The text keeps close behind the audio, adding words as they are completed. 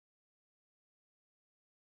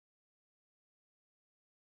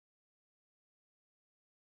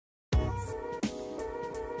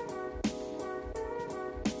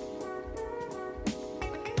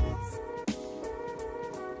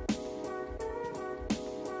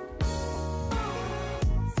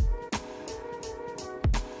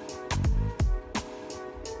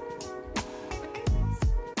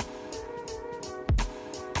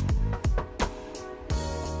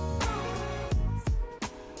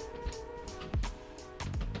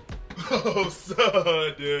Oh,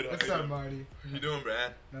 so dude. What's up, Marty? What you doing,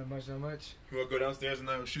 Brad? Not much, not much. You wanna go downstairs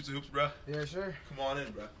and shoot some hoops, bro? Yeah, sure. Come on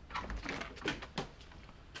in, bro.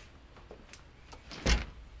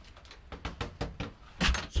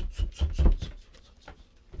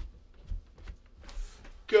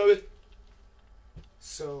 Coming.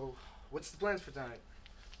 So, what's the plans for tonight?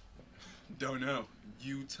 Don't know.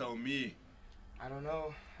 You tell me. I don't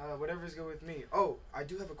know. Whatever's good with me. Oh, I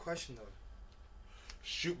do have a question, though.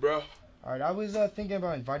 Shoot, bro. Alright, I was thinking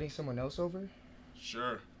about inviting someone else over.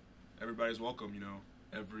 Sure. Everybody's welcome, you know.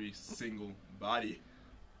 Every single body.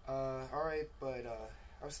 Alright, but,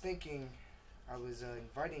 I was thinking I was,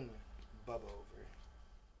 inviting Bubba over.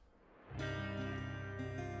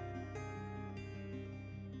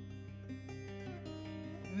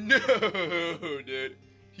 No, dude.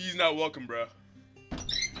 He's not welcome, bro.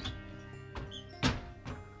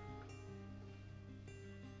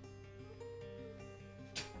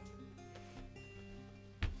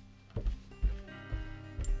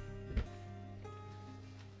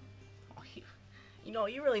 You know,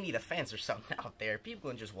 you really need a fence or something out there.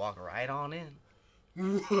 People can just walk right on in.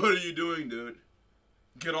 What are you doing, dude?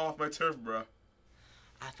 Get off my turf, bro.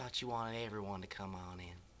 I thought you wanted everyone to come on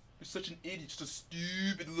in. You're such an idiot, just a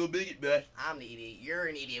stupid little bigot, man. I'm the idiot. You're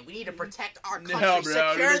an idiot. We need to protect our No, country.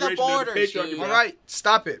 bro. Secure the Immigration is a borders, patriarchy, dude. bro. Alright,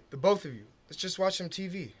 stop it. The both of you. Let's just watch some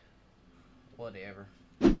TV. Whatever.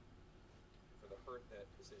 For the hurt that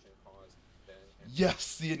decision caused Ben and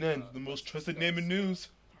Yes, CNN, the most trusted name in news.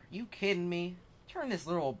 Are you kidding me? Turn this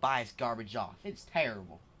little biased garbage off. It's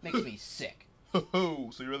terrible. Makes me sick. Oh,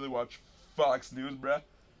 so you really watch Fox News, bruh?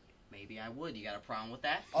 Maybe I would. You got a problem with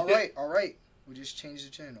that? Alright. We'll just change the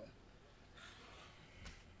channel.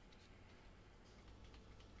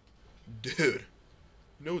 Dude,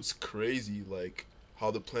 you know it's crazy, like,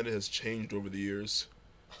 how the planet has changed over the years.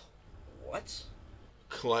 What?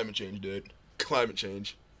 Climate change, dude. Climate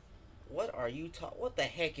change. What are you What the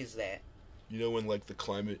heck is that? You know when, like, the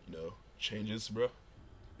climate, changes, bro?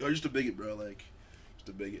 You're just a bigot, bro, like, just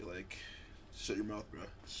a bigot, like, shut your mouth, bro.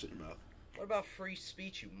 Shut your mouth. What about free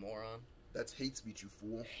speech, you moron? That's hate speech, you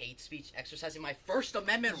fool. Hate speech? Exercising my First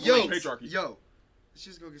Amendment Yo, rights? Patriarchy. Yo, let's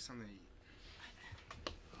just go get something to eat.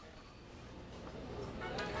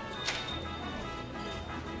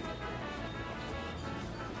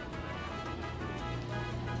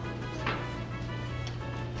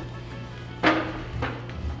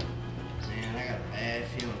 Man, I got a bad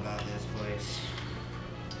feeling about this place.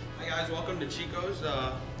 Hi guys, welcome to Chico's.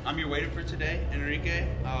 I'm your waiter for today, Enrique.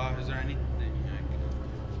 Is there anything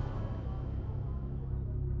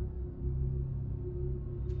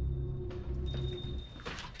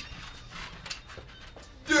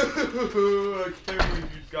Dude, I can't believe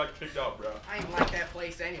you just got kicked out, bro. I ain't like that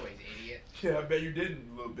place anyways, idiot. Yeah, I bet you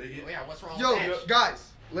didn't, little bigot. Oh yeah, what's wrong Yo, with that?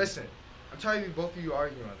 guys, listen. I'm tired of both of you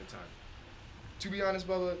arguing all the time. To be honest,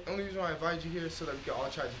 Bubba, the only reason why I invited you here is so that we can all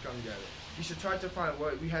try to come together. We should try to find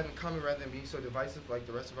what we have in common rather than being so divisive like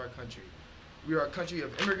the rest of our country. We are a country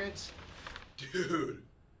of immigrants. Dude,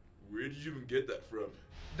 where did you even get that from?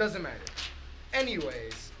 Doesn't matter.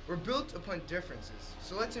 Anyways, we're built upon differences,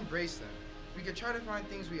 so let's embrace them. We could try to find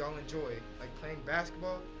things we all enjoy, like playing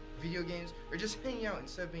basketball, video games, or just hanging out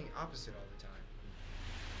instead of being opposite all the time.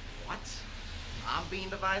 What? I'm being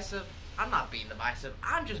divisive? I'm not being divisive.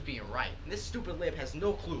 I'm just being right. And this stupid lib has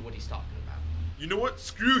no clue what he's talking about. You know what?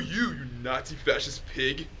 Screw you, you Nazi fascist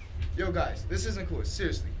pig. Yo, guys, this isn't cool.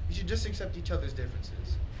 Seriously, we should just accept each other's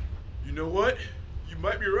differences. You know what? You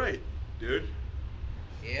might be right, dude.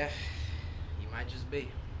 Yeah, he might just be.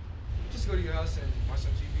 Just go to your house and watch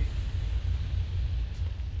some TV.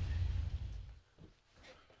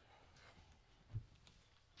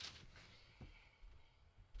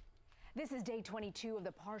 This is day 22 of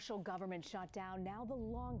the partial government shutdown, now the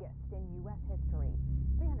longest in U.S. history.